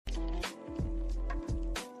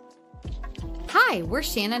Hi, we're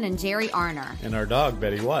Shannon and Jerry Arner. And our dog,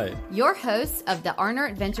 Betty White. Your hosts of the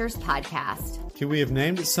Arner Adventures podcast. Could we have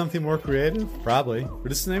named it something more creative? Probably.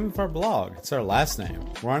 But it's the name of our blog. It's our last name.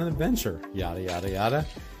 We're on an adventure. Yada, yada, yada.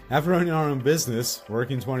 After owning our own business,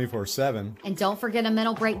 working 24/7. And don't forget a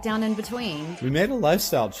mental breakdown in between. We made a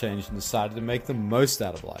lifestyle change and decided to make the most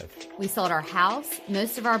out of life. We sold our house,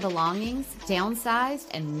 most of our belongings, downsized,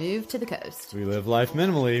 and moved to the coast. We live life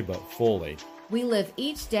minimally, but fully. We live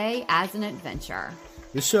each day as an adventure.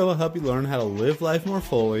 This show will help you learn how to live life more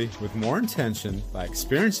fully, with more intention, by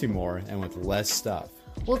experiencing more, and with less stuff.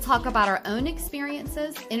 We'll talk about our own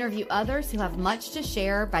experiences, interview others who have much to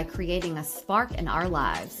share by creating a spark in our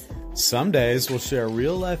lives. Some days we'll share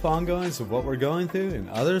real-life ongoings of what we're going through, and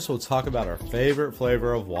others will talk about our favorite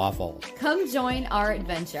flavor of waffle. Come join our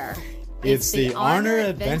adventure. It's the Arner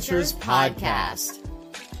Adventures Podcast.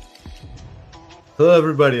 Hello,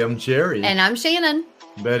 everybody. I'm Jerry. And I'm Shannon.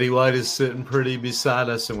 Betty White is sitting pretty beside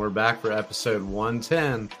us, and we're back for episode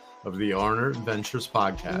 110 of the Arner Adventures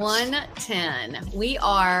Podcast. 110. We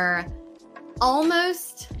are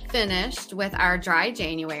almost finished with our dry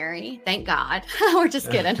January. Thank God. We're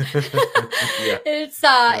just kidding. Yeah.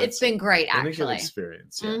 It's been great, actually. Been a good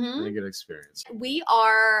experience. Yeah, been a good experience. We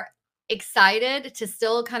are excited to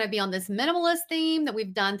still kind of be on this minimalist theme that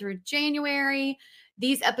we've done through January.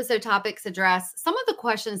 These episode topics address some of the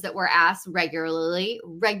questions that we're asked regularly,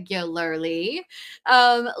 like,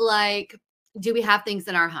 do we have things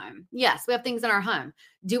in our home? Yes, we have things in our home.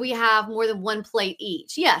 Do we have more than one plate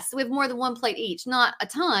each? Yes, we have more than one plate each. Not a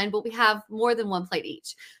ton, but we have more than one plate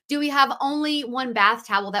each. Do we have only one bath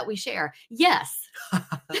towel that we share? Yes.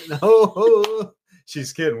 No,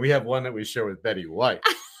 she's kidding. We have one that we share with Betty White.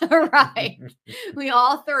 Right. We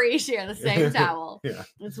all three share the same towel. Yeah.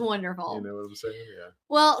 It's wonderful. You know what I'm saying? Yeah.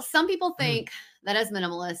 Well, some people think that as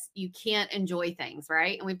minimalists, you can't enjoy things,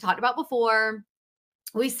 right? And we've talked about before,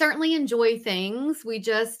 we certainly enjoy things. We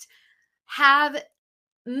just have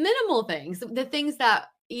minimal things, the things that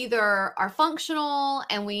either are functional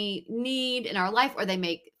and we need in our life, or they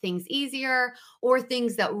make things easier, or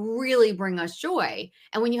things that really bring us joy.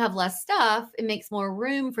 And when you have less stuff, it makes more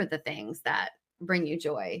room for the things that bring you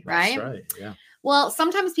joy, right? That's right. Yeah. Well,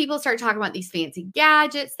 sometimes people start talking about these fancy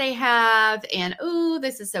gadgets they have and, ooh,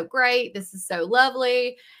 this is so great. This is so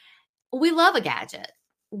lovely. We love a gadget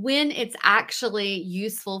when it's actually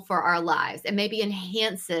useful for our lives and maybe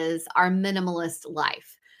enhances our minimalist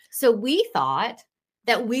life. So we thought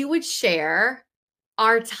that we would share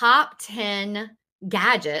our top 10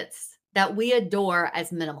 gadgets that we adore as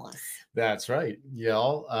minimalists. That's right.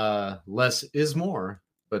 Y'all, less is more.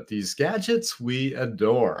 But these gadgets we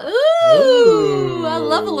adore. Ooh, I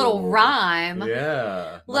love a little rhyme.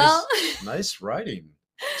 Yeah. Well, nice writing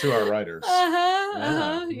to our writers.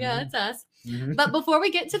 Yeah, it's us. Mm-hmm. But before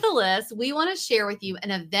we get to the list, we want to share with you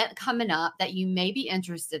an event coming up that you may be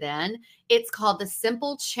interested in. It's called the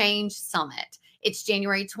Simple Change Summit. It's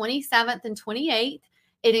January 27th and 28th.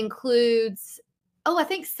 It includes, I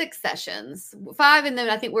think 6 sessions, 5, and then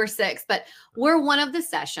I think we're 6, but we're one of the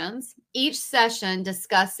sessions. Each session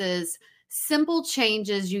discusses simple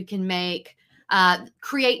changes you can make,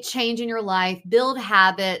 create change in your life, build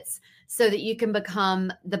habits so that you can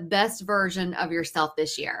become the best version of yourself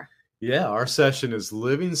this year. Yeah, our session is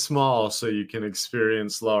living small so you can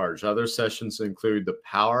experience large. Other sessions include the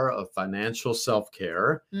power of financial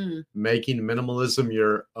self-care, making minimalism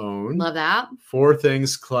your own. Love that. 4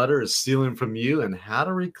 things clutter is stealing from you and how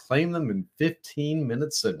to reclaim them in 15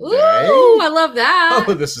 minutes a day. Ooh, I love that.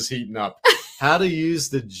 Oh, this is heating up. How to use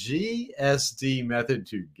the GSD method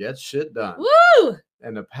to get shit done. Woo!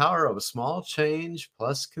 And the power of a small change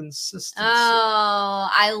plus consistency. Oh,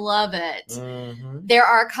 I love it. Mm-hmm. There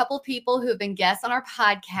are a couple people who have been guests on our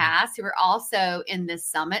podcast who are also in this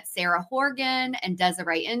summit, Sarah Horgan and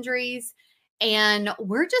Desiree Indries. And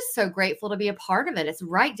we're just so grateful to be a part of it. It's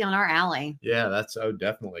right down our alley. Yeah,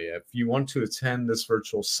 definitely. If you want to attend this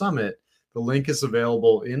virtual summit, the link is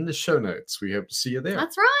available in the show notes. We hope to see you there.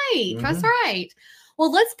 That's right. That's right.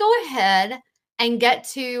 Well, let's go ahead and get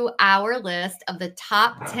to our list of the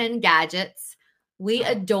top 10 gadgets we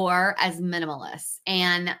adore as minimalists.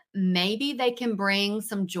 And maybe they can bring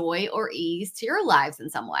some joy or ease to your lives in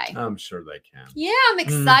some way. I'm sure they can. Yeah, I'm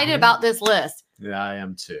excited about this list. Yeah, I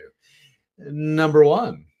am too. Number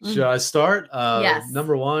 1. Should I start? Yes.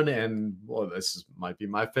 Number 1, and might be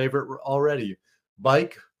my favorite already.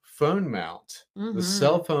 Bike phone mount. The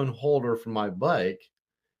cell phone holder for my bike.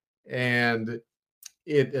 And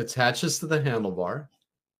it attaches to the handlebar,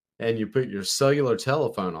 and you put your cellular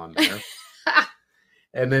telephone on there.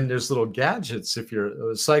 And then there's little gadgets. If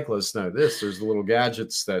you're a cyclist, know this. There's little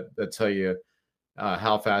gadgets that tell you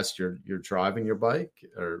how fast you're driving your bike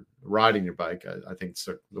or riding your bike. I think it's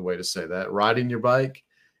the way to say that. Riding your bike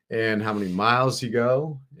and how many miles you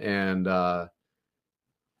go, and a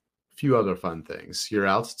few other fun things. Your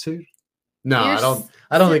altitude. No,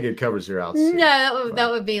 I don't think it covers your altitude. No, that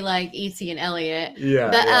would be like E.T. and Elliot. Yeah,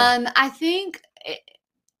 but yeah. I think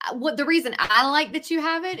what the reason I like that you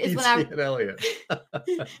have it is when E.T. and Elliot.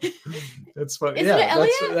 That's funny. Isn't it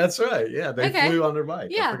Elliot? That's right. Yeah, they flew on their bike.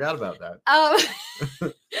 Yeah. I forgot about that.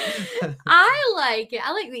 I like it.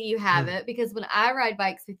 I like that you have it because when I ride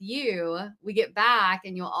bikes with you, we get back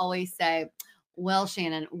and you'll always say, well,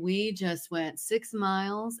 Shannon, we just went 6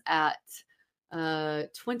 miles at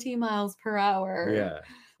 20 miles per hour. Yeah.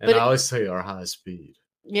 And I always say our high speed.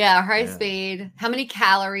 Yeah, high speed. How many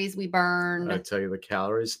calories we burned. I tell you the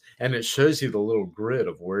calories. And it shows you the little grid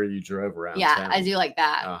of where you drove around town. I do like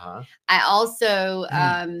that. Uh-huh. I also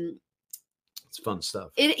it's fun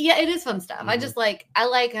stuff. It is fun stuff. I just like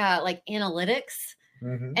analytics.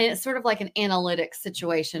 And it's sort of like an analytics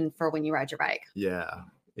situation for when you ride your bike. Yeah,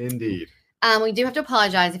 indeed. We do have to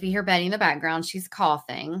apologize if you hear Betty in the background. She's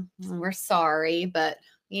coughing. We're sorry, but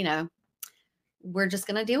we're just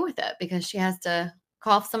going to deal with it because she has to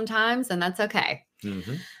cough sometimes, and that's okay.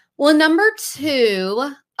 Well, number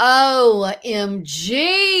 2, OMG.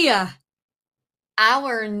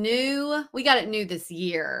 We got it new this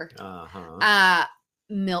year.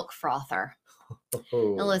 Milk frother.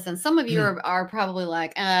 Now listen, some of you are probably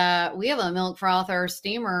like, we have a milk frother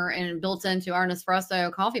steamer and built into our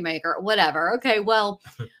Nespresso coffee maker, whatever. Okay, well,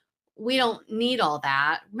 we don't need all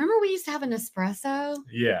that. Remember we used to have an espresso?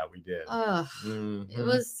 Yeah, we did.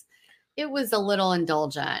 It was a little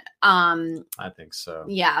indulgent. I think so.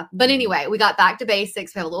 Yeah. But anyway, we got back to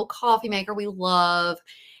basics. We have a little coffee maker we love.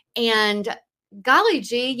 And golly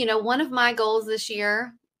gee, one of my goals this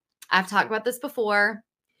year, I've talked about this before,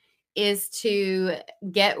 is to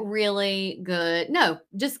get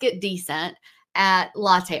get decent at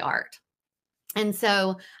latte art. And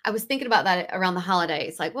so I was thinking about that around the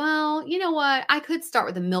holidays. Like, well, you know what? I could start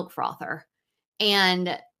with a milk frother.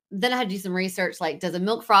 And then I had to do some research. Like, does a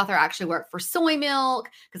milk frother actually work for soy milk?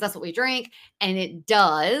 Because that's what we drink. And it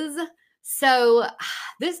does. So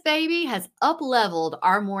this baby has up-leveled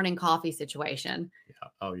our morning coffee situation. Yeah.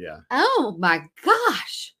 Oh, yeah. Oh, my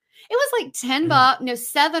gosh. It was like $10,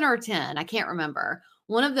 7 or 10. I can't remember.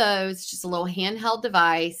 One of those, just a little handheld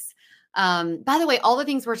device. By the way, all the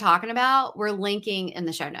things we're talking about, we're linking in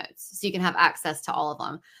the show notes so you can have access to all of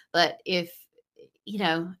them. But if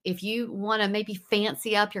you want to maybe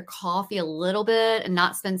fancy up your coffee a little bit and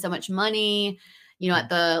not spend so much money, at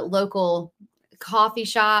the local coffee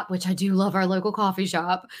shop, which I do love our local coffee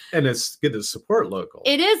shop. And it's good to support local.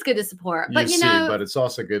 It is good to support. But but it's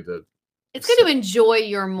also good to enjoy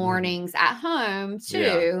your mornings at home too.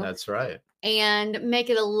 Yeah, that's right. And make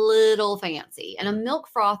it a little fancy. And a milk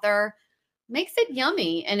frother makes it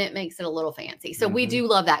yummy and it makes it a little fancy. So we do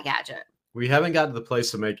love that gadget. We haven't gotten to the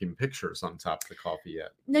place of making pictures on top of the coffee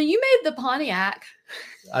yet. No, you made the Pontiac.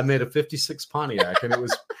 I made a 56 Pontiac and it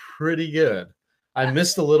was pretty good. I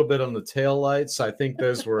missed a little bit on the taillights. I think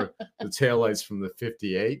those were the taillights from the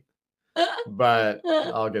 58. But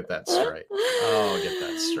I'll get that straight.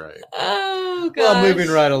 Oh, gosh. Well, moving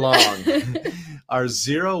right along. Our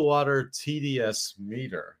zero water TDS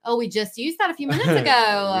meter. Oh, we just used that a few minutes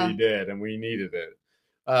ago. We did, and we needed it.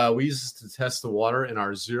 We used it to test the water in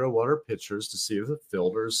our zero water pitchers to see if the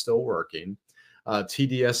filter is still working.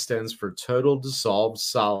 TDS stands for total dissolved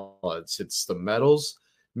solids. It's the metals,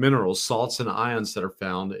 minerals, salts, and ions that are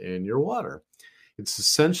found in your water. It's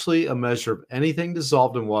essentially a measure of anything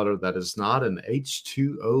dissolved in water that is not an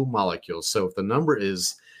H2O molecule. So if the number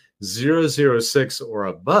is 006 or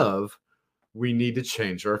above, we need to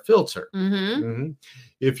change our filter.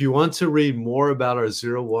 If you want to read more about our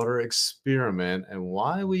zero water experiment and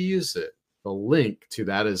why we use it, the link to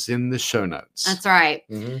that is in the show notes. That's right.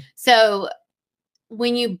 So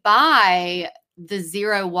when you buy the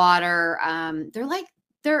zero water,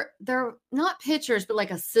 they're not pitchers, but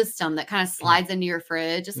like a system that kind of slides into your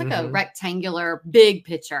fridge. It's like a rectangular big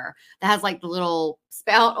pitcher that has like the little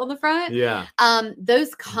spout on the front. Yeah.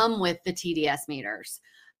 Those come with the TDS meters.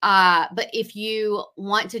 But if you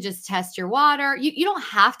want to just test your water, you don't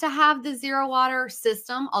have to have the zero water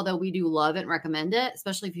system, although we do love it and recommend it,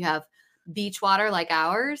 especially if you have beach water like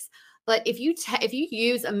ours. But if you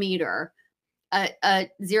use a meter, a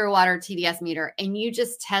zero water TDS meter, and you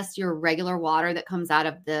just test your regular water that comes out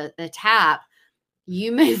of the tap,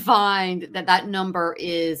 you may find that number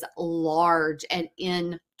is large and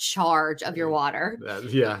in charge of your water.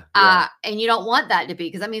 Yeah. And you don't want that to be,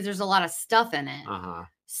 because that means there's a lot of stuff in it.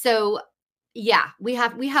 So Yeah, we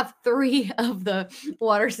have 3 of the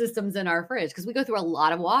water systems in our fridge because we go through a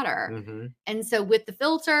lot of water. Mm-hmm. And so with the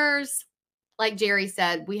filters, like Jerry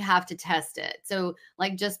said, we have to test it. So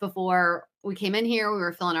like just before we came in here, we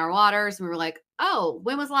were filling our waters and we were like, oh,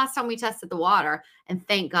 when was the last time we tested the water? And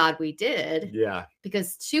thank God we did. Yeah.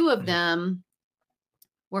 Because 2 of them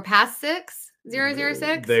were past 006.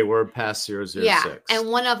 They were past 006. Yeah. And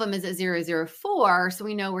one of them is at 004. So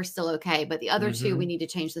we know we're still okay. But the other 2, we need to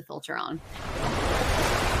change the filter on.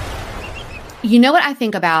 You know what I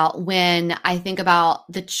think about when I think about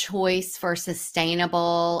the choice for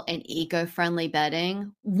sustainable and eco-friendly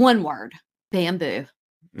bedding? One word, bamboo.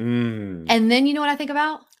 And then you know what I think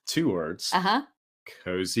about? 2 words. Uh-huh.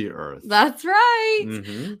 Cozy Earth. That's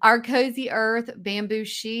right. Our Cozy Earth bamboo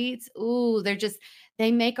sheets. Ooh,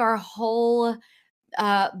 they make our whole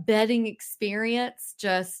bedding experience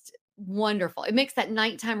just wonderful. It makes that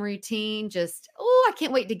nighttime routine just, I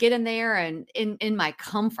can't wait to get in there and in my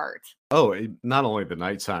comfort. Oh, not only the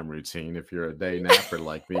nighttime routine, if you're a day napper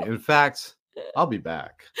like me. In fact, I'll be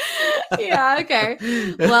back. Yeah, okay.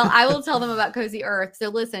 Well, I will tell them about Cozy Earth. So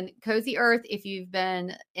listen, Cozy Earth, if you've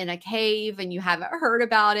been in a cave and you haven't heard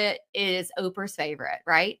about it, is Oprah's favorite,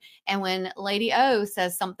 right? And when Lady O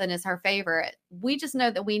says something is her favorite, we just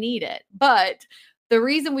know that we need it. But the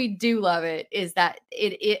reason we do love it is that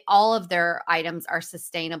it all of their items are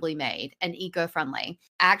sustainably made and eco-friendly.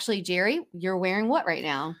 Actually, Jerry, you're wearing what right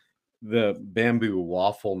now? The bamboo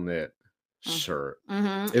waffle knit shirt.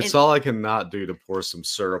 It's all I can not do to pour some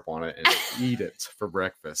syrup on it and eat it for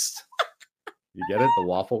breakfast. You get it? The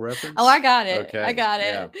waffle reference? Oh, I got it. Okay. I got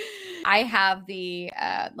it. Yeah. I have the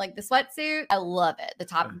like the sweatsuit. I love it. The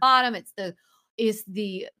top and bottom. It's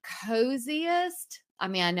the coziest. I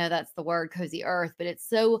mean, I know that's the word, Cozy Earth, but it's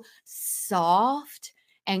so soft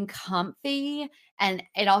and comfy, and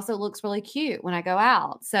it also looks really cute when I go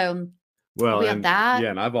out. So well, we have that. Yeah,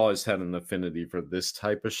 and I've always had an affinity for this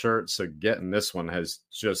type of shirt. So getting this one has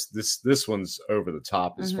just this one's over the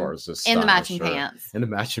top as far as this and the matching shirt. pants. And the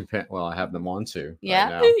matching pant. Well, I have them on too.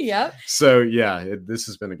 Yeah. Right now. Yep. So yeah, this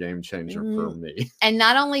has been a game changer for me. And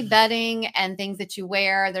not only bedding and things that you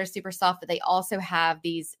wear, they're super soft, but they also have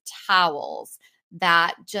these towels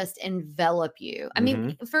that just envelop you. I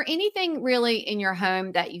mean, for anything really in your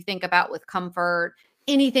home that you think about with comfort,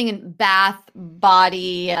 anything in bath,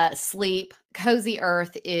 body, sleep, Cozy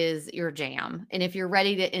Earth is your jam. And if you're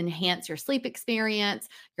ready to enhance your sleep experience,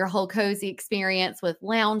 your whole cozy experience with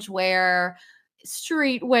loungewear,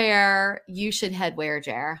 streetwear, you should head where,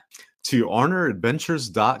 Jer? To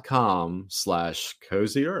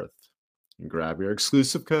honoradventures.com/Cozy Earth and grab your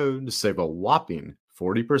exclusive code to save a whopping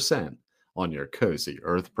 40% on your Cozy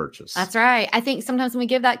Earth purchase. That's right. I think sometimes when we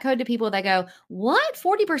give that code to people, they go, what?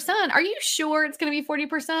 40%? Are you sure it's going to be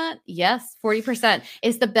 40%? Yes, 40%.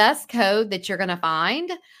 It's the best code that you're going to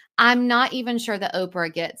find. I'm not even sure that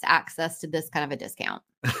Oprah gets access to this kind of a discount.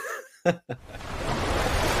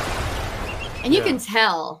 And you can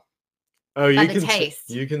tell. Oh, you can taste.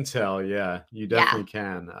 You can tell. Yeah, you definitely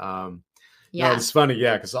can. Yeah, no, it's funny.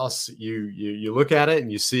 Yeah, because you look at it and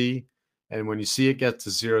you see. And when you see it get to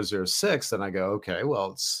 006, then I go, okay,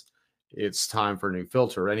 well, it's time for a new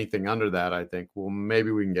filter. Anything under that, I think, well,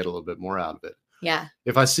 maybe we can get a little bit more out of it. Yeah.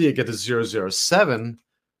 If I see it get to 007,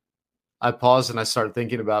 I pause and I start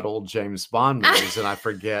thinking about old James Bond movies and I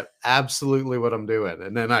forget absolutely what I'm doing.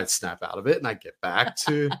 And then I snap out of it and I get back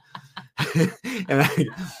to and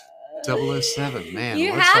 007, man.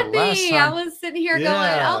 You had me. I was sitting here going,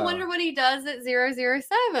 I wonder what he does at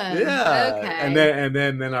 007. Yeah. Okay. And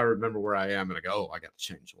then I remember where I am and I go, I got to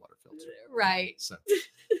change the water filter. Right. So.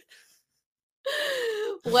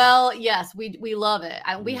 Well, yes, we love it.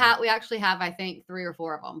 We actually have, I think, 3 or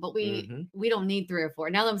 4 of them, but we don't need 3 or 4.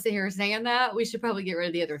 Now that I'm sitting here saying that, we should probably get rid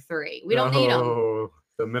of the other 3. We don't need them. Oh,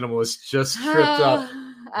 the minimalist just tripped up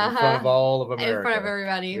in front of all of America. In front of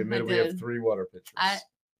everybody. We admitted we have 3 water pitchers.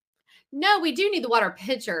 No, we do need the water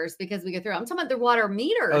pitchers because we go through. I'm talking about the water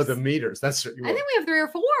meters. Oh, the meters. That's. I think we have 3 or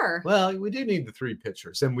 4. Well, we do need the 3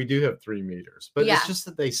 pitchers, and we do have 3 meters. But it's just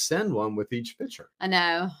that they send one with each pitcher. I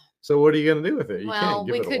know. So what are you going to do with it? You can't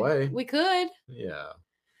give it away. We could. Yeah.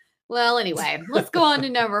 Well, anyway, let's go on to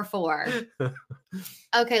number 4.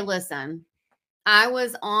 Okay, listen. I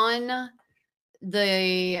was on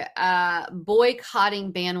the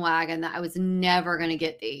boycotting bandwagon that I was never going to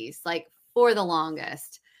get these, like for the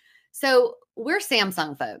longest. So we're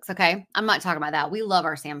Samsung folks, okay? I'm not talking about that. We love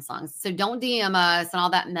our Samsungs. So don't DM us and all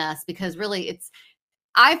that mess because really it's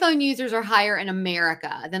iPhone users are higher in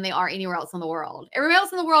America than they are anywhere else in the world. Everybody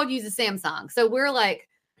else in the world uses Samsung. So we're like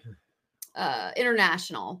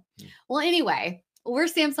international. Well, anyway, we're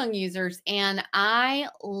Samsung users, and I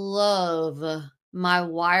love my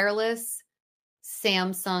wireless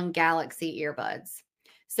Samsung Galaxy earbuds.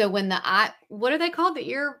 So when what are they called?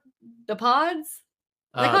 The pods?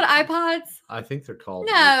 Are they called iPods? I think they're called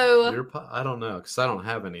No. I don't know, because I don't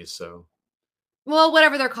have any. So, well,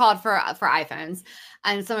 whatever they're called for iPhones,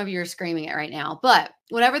 and some of you are screaming it right now, but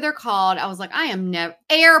whatever they're called, I was like, I am never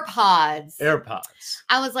AirPods.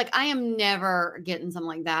 I was like, I am never getting something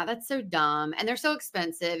like that. That's so dumb, and they're so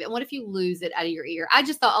expensive. And what if you lose it out of your ear? I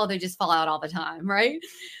just thought, oh, they just fall out all the time, right?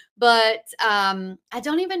 But I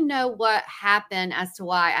don't even know what happened as to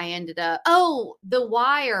why I ended up. Oh, the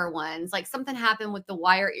wire ones. Like something happened with the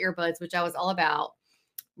wire earbuds, which I was all about,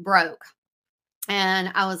 broke.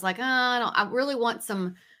 And I was like, oh, I really want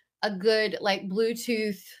a good like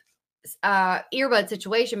Bluetooth earbud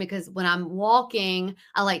situation, because when I'm walking,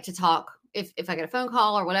 I like to talk. If I get a phone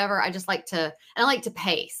call or whatever, I like to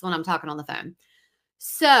pace when I'm talking on the phone.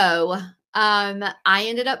 So I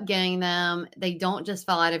ended up getting them. They don't just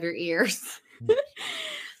fall out of your ears.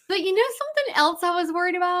 But you know something else I was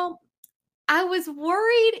worried about? I was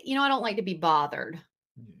worried, I don't like to be bothered.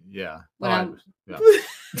 Yeah. Yeah.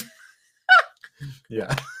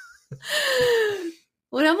 Yeah.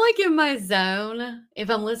 When I'm like in my zone, if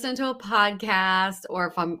I'm listening to a podcast or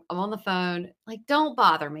if I'm on the phone, like don't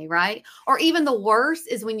bother me, right? Or even the worst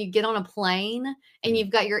is when you get on a plane and you've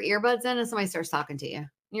got your earbuds in and somebody starts talking to you. And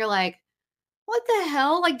you're like, what the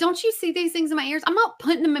hell? Like, don't you see these things in my ears? I'm not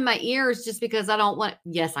putting them in my ears just because I don't want.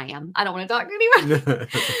 Yes, I am. I don't want to talk to anyone.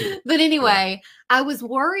 But anyway, I was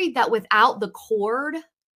worried that without the cord,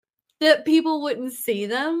 that people wouldn't see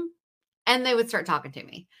them and they would start talking to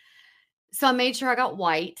me. So I made sure I got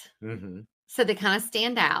white, so they kind of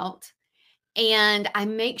stand out. And I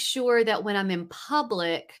make sure that when I'm in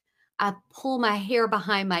public, I pull my hair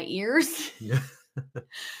behind my ears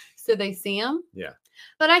so they see them. Yeah.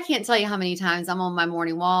 But I can't tell you how many times I'm on my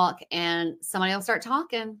morning walk and somebody will start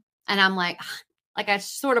talking. And I'm like I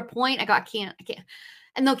sort of point, I go, I can't.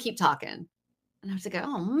 And they'll keep talking. And I have to go,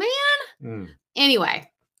 oh, man. Anyway,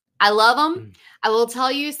 I love them. I will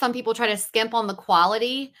tell you, some people try to skimp on the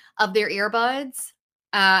quality of their earbuds.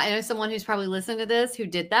 I know someone who's probably listened to this who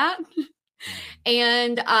did that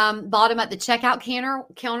and bought them at the checkout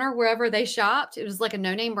counter wherever they shopped. It was like a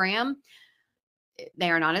no-name brand.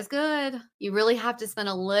 They are not as good. You really have to spend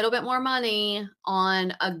a little bit more money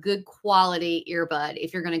on a good quality earbud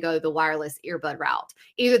if you're going to go the wireless earbud route.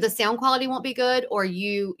 Either the sound quality won't be good or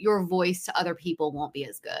your voice to other people won't be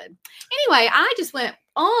as good. Anyway, I just went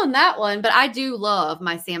on that one, but I do love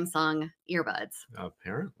my Samsung earbuds.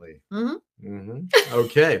 Apparently.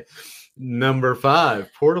 Okay. Number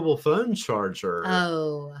 5, portable phone charger.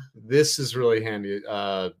 Oh. This is really handy.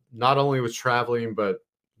 Not only with traveling, but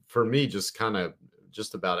for me, just kind of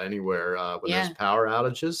just about anywhere when there's power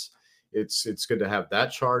outages. It's good to have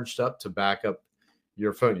that charged up to back up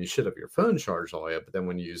your phone. You should have your phone charged all the way up, but then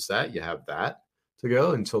when you use that, you have that to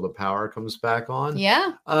go until the power comes back on.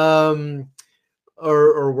 Yeah.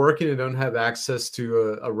 Or working and don't have access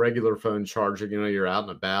to a regular phone charger. You're out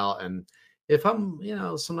and about, and if I'm,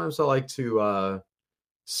 sometimes I like to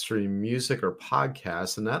stream music or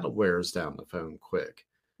podcasts, and that wears down the phone quick.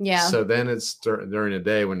 Yeah. So then it's during the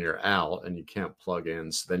day when you're out and you can't plug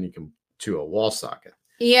in. So then you can to a wall socket.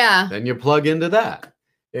 Yeah. Then you plug into that.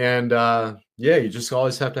 And you just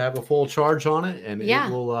always have to have a full charge on it. And it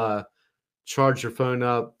will charge your phone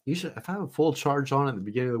up. Usually, if I have a full charge on it at the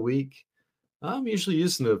beginning of the week, I'm usually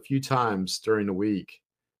using it a few times during the week.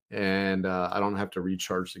 And I don't have to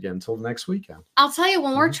recharge again until the next weekend. I'll tell you,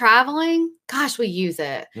 when we're traveling, gosh, we use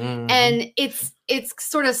it. And it's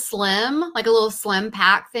sort of slim, like a little slim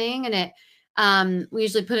pack thing. And it we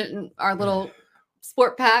usually put it in our little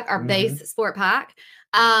sport pack, our base sport pack.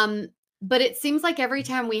 But it seems like every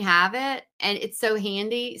time we have it and it's so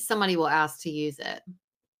handy, somebody will ask to use it.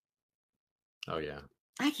 Oh, yeah.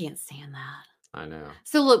 I can't stand that. I know.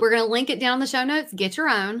 So look, we're going to link it down in the show notes. Get your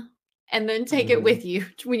own. And then take it with you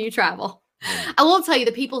when you travel. I will tell you,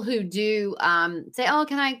 the people who do say, oh,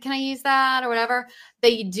 can I use that or whatever,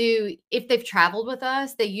 they do. If they've traveled with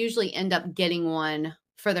us, they usually end up getting one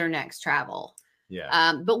for their next travel.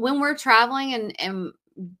 Yeah. But when we're traveling and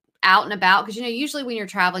out and about, because, usually when you're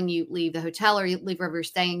traveling, you leave the hotel or you leave wherever you're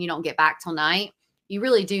staying, you don't get back till night. You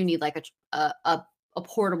really do need like a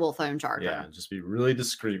portable phone charger. Yeah. Just be really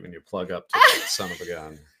discreet when you plug up to that son of a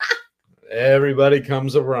gun. Everybody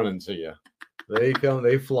comes a running to you. They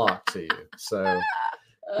flock to you. So,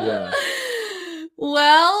 yeah.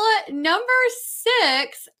 Well, number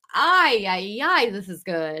 6, this is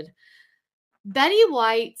good. Betty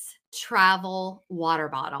White's travel water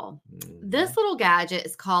bottle. Mm-hmm. This little gadget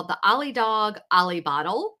is called the Ollie Dog Ollie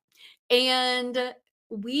Bottle. And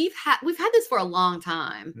we've had this for a long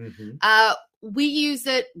time. Mm-hmm. We use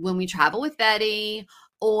it when we travel with Betty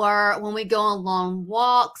or when we go on long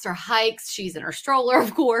walks or hikes. She's in her stroller,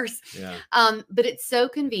 of course. Yeah. But it's so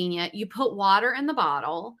convenient. You put water in the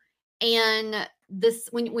bottle, and this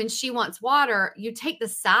when she wants water, you take the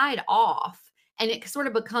side off, and it sort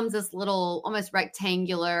of becomes this little almost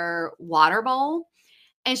rectangular water bowl,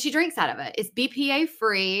 and she drinks out of it. It's BPA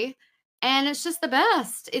free, and it's just the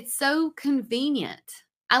best. It's so convenient.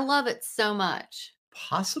 I love it so much.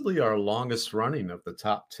 Possibly our longest running of the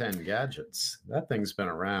top 10 gadgets. That thing's been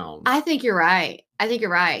around. I think you're right.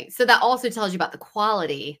 So that also tells you about the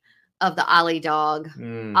quality of the Ollie Dog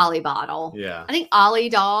Ollie bottle. Yeah. I think Ollie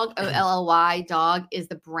Dog, OLLY Dog, is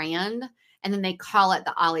the brand, and then they call it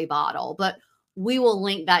the Ollie bottle. But we will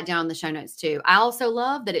link that down in the show notes too. I also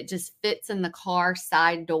love that it just fits in the car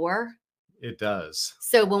side door. It does.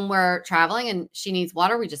 So when we're traveling and she needs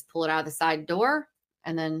water, we just pull it out of the side door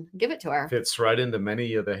and then give it to her. Fits right into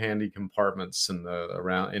many of the handy compartments in and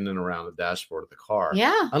around the dashboard of the car.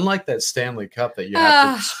 Yeah. Unlike that Stanley Cup that you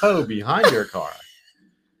have to tow behind your car.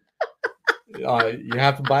 You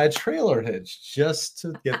have to buy a trailer hitch just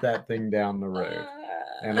to get that thing down the road.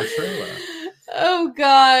 And a trailer. Oh,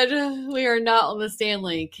 God. We are not on the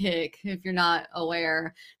Stanley kick, if you're not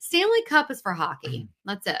aware. Stanley Cup is for hockey.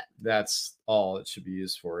 That's it. That's all it should be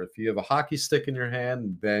used for. If you have a hockey stick in your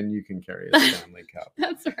hand, then you can carry a Stanley Cup.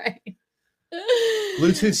 That's right.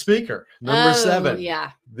 Bluetooth speaker, number 7.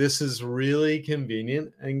 Yeah. This is really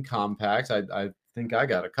convenient and compact. I think I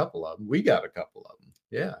got a couple of them. We got a couple of them.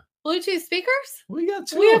 Yeah. Bluetooth speakers? We got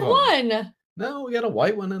 2 We of have them. one. No, we got a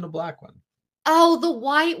white one and a black one. Oh, the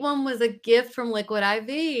white one was a gift from Liquid IV.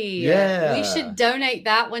 Yeah. We should donate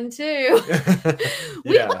that one too.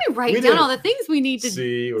 Yeah. Let me write down all the things we need to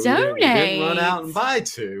donate. We didn't run out and buy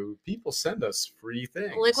 2. People send us free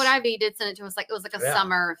things. Liquid IV did send it to us. It was like a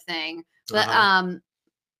summer thing. But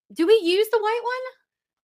do we use the white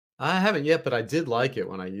one? I haven't yet, but I did like it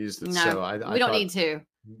when I used it. No, so we don't need to.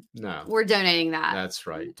 No. We're donating that. That's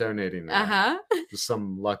right. Donating that to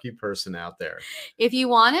some lucky person out there. If you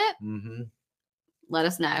want it, let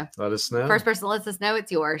us know. Let us know. First person that lets us know,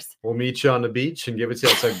 it's yours. We'll meet you on the beach and give it to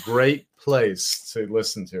you. It's a great place to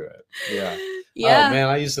listen to it. Yeah. Yeah. Oh, man,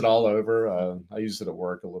 I use it all over. I use it at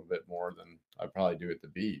work a little bit more than I probably do at the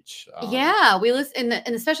beach. Yeah, we listen,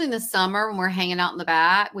 and especially in the summer when we're hanging out in the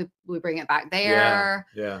back, we bring it back there.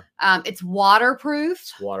 Yeah. It's waterproof.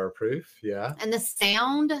 It's waterproof. Yeah. And the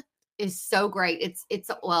sound is so great. It's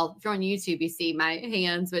well, if you're on YouTube, you see my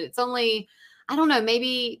hands, but it's only, I don't know,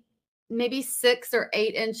 maybe 6 or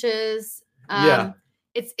 8 inches.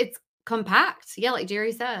 It's compact. Yeah, like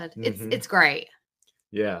Jerry said, it's great.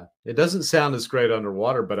 Yeah, it doesn't sound as great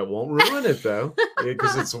underwater, but it won't ruin it though,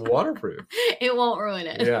 because it's waterproof. It won't ruin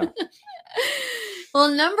it. Yeah. Well,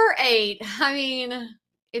 number 8. I mean,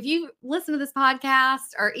 if you listen to this podcast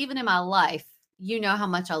or even in my life, you know how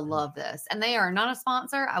much I love this. And they are not a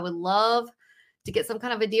sponsor. I would love to get some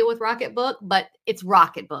kind of a deal with Rocketbook, but it's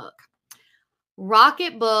Rocketbook.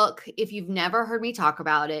 Rocketbook, if you've never heard me talk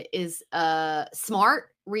about it, is a smart,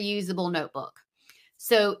 reusable notebook.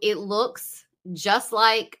 So it looks just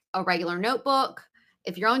like a regular notebook.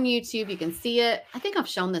 If you're on YouTube, you can see it. I think I've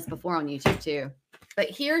shown this before on YouTube too.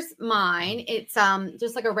 But here's mine. It's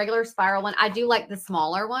just like a regular spiral one. I do like the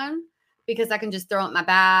smaller one because I can just throw it in my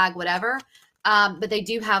bag, whatever. But they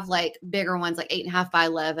do have like bigger ones, like 8.5 by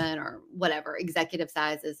 11 or whatever, executive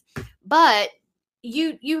sizes. But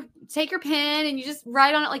you take your pen and you just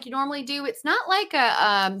write on it like you normally do. It's not like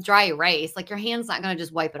a dry erase. Like your hand's not going to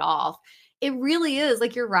just wipe it off. It really is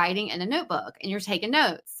like you're writing in a notebook and you're taking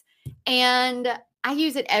notes. And I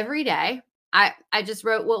use it every day. I just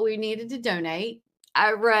wrote what we needed to donate.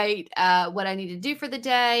 I write what I need to do for the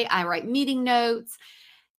day. I write meeting notes.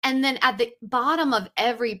 And then at the bottom of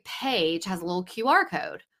every page has a little QR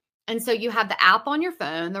code. And so you have the app on your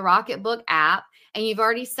phone, the Rocketbook app, and you've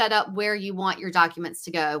already set up where you want your documents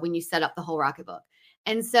to go when you set up the whole Rocketbook.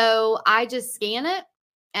 And so I just scan it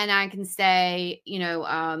and I can say,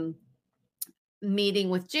 meeting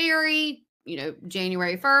with Jerry,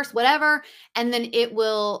 January 1st, whatever. And then it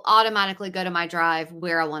will automatically go to my drive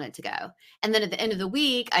where I want it to go. And then at the end of the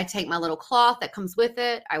week, I take my little cloth that comes with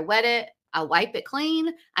it. I wet it, I wipe it clean,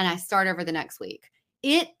 and I start over the next week.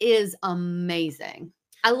 It is amazing.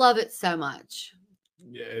 I love it so much.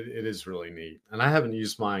 Yeah, it is really neat. And I haven't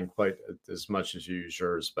used mine quite as much as you use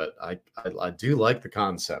yours, but I do like the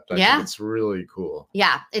concept. I think it's really cool.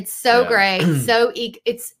 Yeah, it's so great. So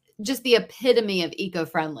it's just the epitome of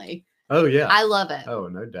eco-friendly. Oh, yeah. I love it. Oh,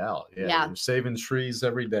 no doubt. Yeah. Yeah. You're saving trees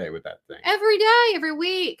every day with that thing. Every day, every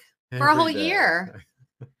week, for a whole year.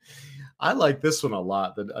 I like this one a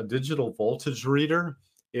lot. A digital voltage reader.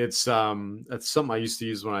 It's that's something I used to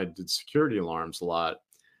use when I did security alarms a lot.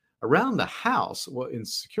 Around the house, well, in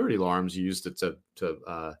security alarms, you used it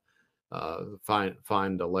to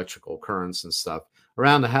find electrical currents and stuff.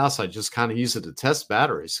 Around the house, I just kind of use it to test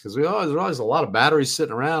batteries because there's always a lot of batteries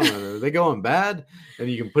sitting around. And are they going bad? And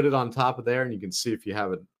you can put it on top of there, and you can see if you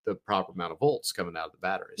have the proper amount of volts coming out of the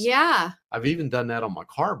batteries. Yeah. I've even done that on my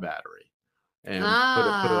car battery. And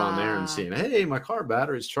put it on there and seeing, hey, my car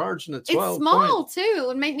battery's charging at 12. It's small too.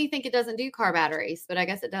 It made me think it doesn't do car batteries, but I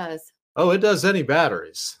guess it does. Oh, it does any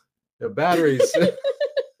batteries. The batteries.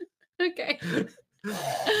 Okay.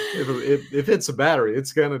 If it's a battery,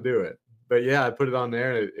 it's gonna do it. But yeah, I put it on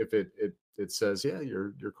there. And if it says, yeah,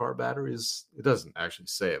 your car battery is. It doesn't actually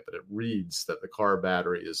say it, but it reads that the car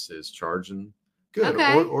battery is charging good,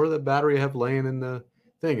 okay. or the battery I have laying in the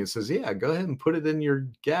thing. It says, yeah, go ahead and put it in your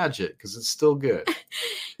gadget because it's still good.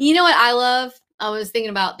 You know what I love? I was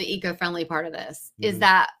thinking about the eco-friendly part of this is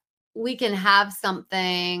that we can have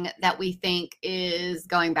something that we think is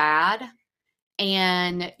going bad,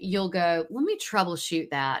 and you'll go, let me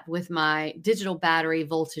troubleshoot that with my digital battery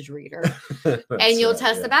voltage reader. And you'll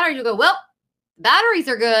test the battery. You'll go, well, batteries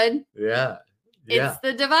are good. Yeah. It's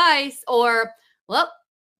the device. Or, well,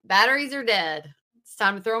 batteries are dead. It's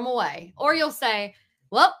time to throw them away. Or you'll say,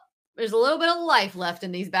 well, there's a little bit of life left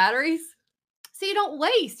in these batteries. So you don't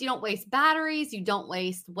waste. You don't waste batteries. You don't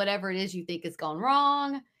waste whatever it is you think has gone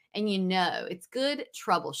wrong. And it's good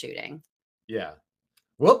troubleshooting. Yeah.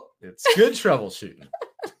 Well, it's good troubleshooting.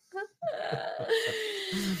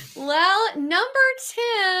 Well, number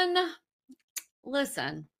 10.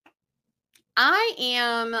 Listen,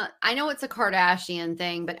 I know it's a Kardashian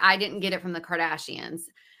thing, but I didn't get it from the Kardashians.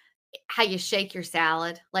 How you shake your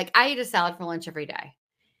salad. Like, I eat a salad for lunch every day.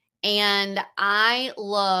 And I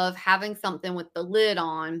love having something with the lid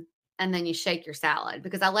on, and then you shake your salad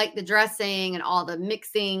because I like the dressing and all the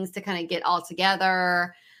mixings to kind of get all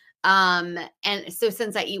together. And so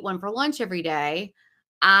since I eat one for lunch every day,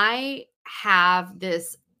 I have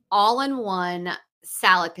this all-in-one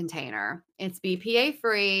salad container. It's BPA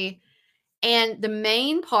free. And the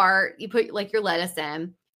main part, you put like your lettuce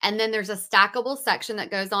in, and then there's a stackable section that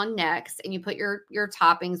goes on next, and you put your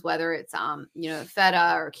toppings, whether it's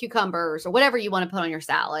feta or cucumbers or whatever you want to put on your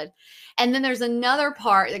salad. And then there's another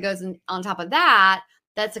part that goes on top of that.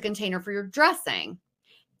 That's a container for your dressing.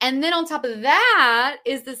 And then on top of that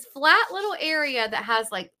is this flat little area that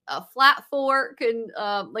has like a flat fork and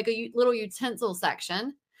like a little utensil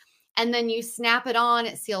section. And then you snap it on,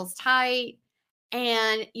 it seals tight,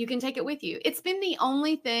 and you can take it with you. It's been the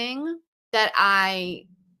only thing that I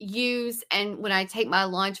use, and when I take my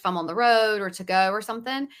lunch, if I'm on the road or to go or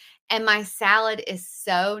something, and my salad is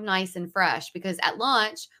so nice and fresh because at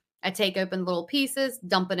lunch, I take open little pieces,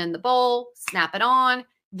 dump it in the bowl, snap it on,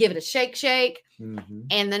 give it a shake,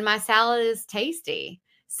 and then my salad is tasty.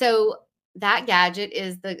 So that gadget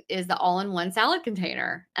is the all-in-one salad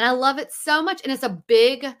container, and I love it so much. And it's a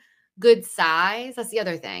big, good size. That's the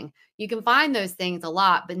other thing. You can find those things a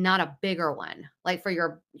lot, but not a bigger one, like for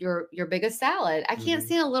your biggest salad. I can't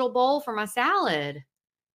see a little bowl for my salad.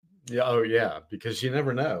 Yeah. Oh, yeah. Because you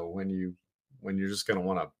never know when you're just going to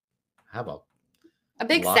want to have a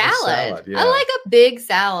big salad. Yeah. I like a big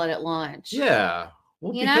salad at lunch. Yeah.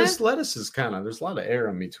 Well, because lettuce is there's a lot of air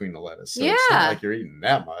in between the lettuce. So it's not like you're eating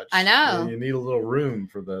that much. I know. You need a little room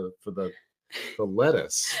for the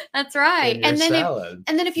lettuce. That's right. And then salad.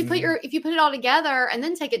 If you put it all together and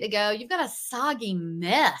then take it to go, you've got a soggy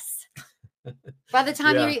mess. By the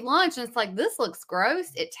time you eat lunch, and it's like, this looks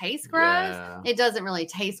gross. It tastes gross. Yeah. It doesn't really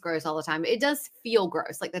taste gross all the time. It does feel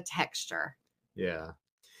gross, like the texture. Yeah.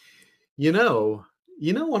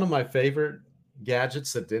 One of my favorite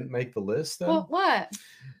gadgets that didn't make the list, though. Well, what?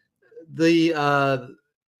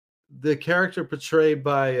 The character portrayed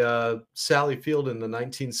by Sally Field in the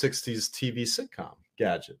 1960s TV sitcom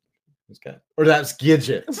Gadget. Or that's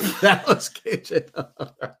Gidget. That was Gidget.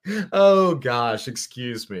 Oh gosh,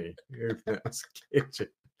 excuse me. That was Gidget.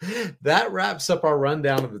 That wraps up our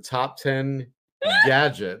rundown of the top 10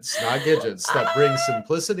 gadgets, not gadgets, that bring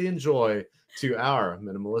simplicity and joy to our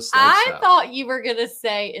minimalist lifestyle. I thought you were gonna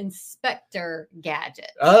say Inspector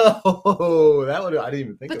Gadget. Oh, I didn't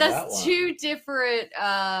even think of that one. But that's two different.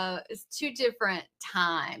 It's two different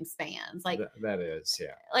time spans. Like that is,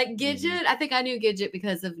 yeah. Like Gidget, I think I knew Gidget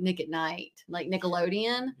because of Nick at Night, like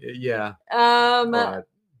Nickelodeon. Yeah.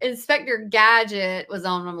 Inspector Gadget was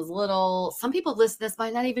on when I was little. Some people listen to this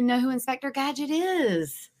might not even know who Inspector Gadget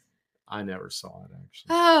is. I never saw it, actually.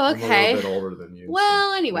 Oh, okay. I'm a little bit older than you.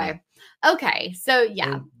 Well, anyway. Yeah. Okay. So,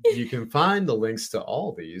 yeah. And you can find the links to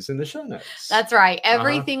all these in the show notes. That's right.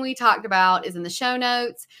 Everything we talked about is in the show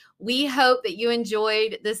notes. We hope that you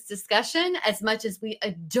enjoyed this discussion as much as we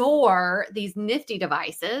adore these nifty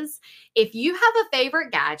devices. If you have a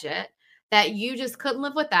favorite gadget that you just couldn't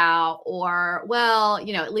live without, or, well,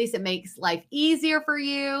 at least it makes life easier for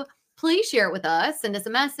you, please share it with us. Send us a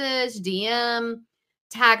message, DM,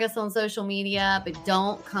 tag us on social media, but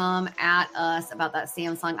don't come at us about that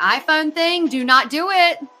Samsung iPhone thing. Do not do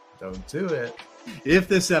it. Don't do it. If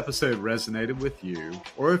this episode resonated with you,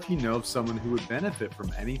 or if you know of someone who would benefit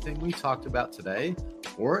from anything we talked about today,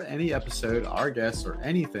 or any episode, our guests, or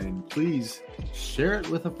anything, please share it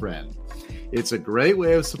with a friend. It's a great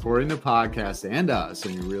way of supporting the podcast and us,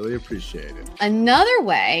 and we really appreciate it. Another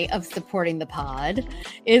way of supporting the pod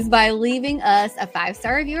is by leaving us a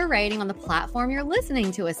 5-star review or rating on the platform you're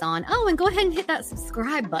listening to us on. Oh, and go ahead and hit that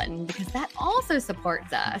subscribe button because that also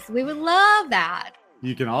supports us. We would love that.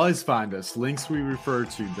 You can always find us, links we refer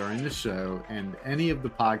to during the show, and any of the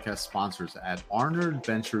podcast sponsors at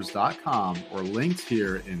arnerdventures.com or linked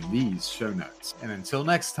here in these show notes. And until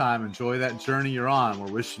next time, enjoy that journey you're on.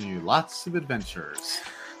 We're wishing you lots of adventures.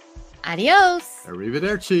 Adios.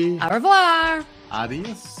 Arrivederci. Au revoir.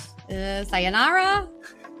 Adios. Sayonara.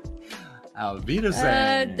 Auf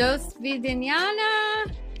Wiedersehen. Dos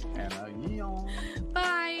vidaniana.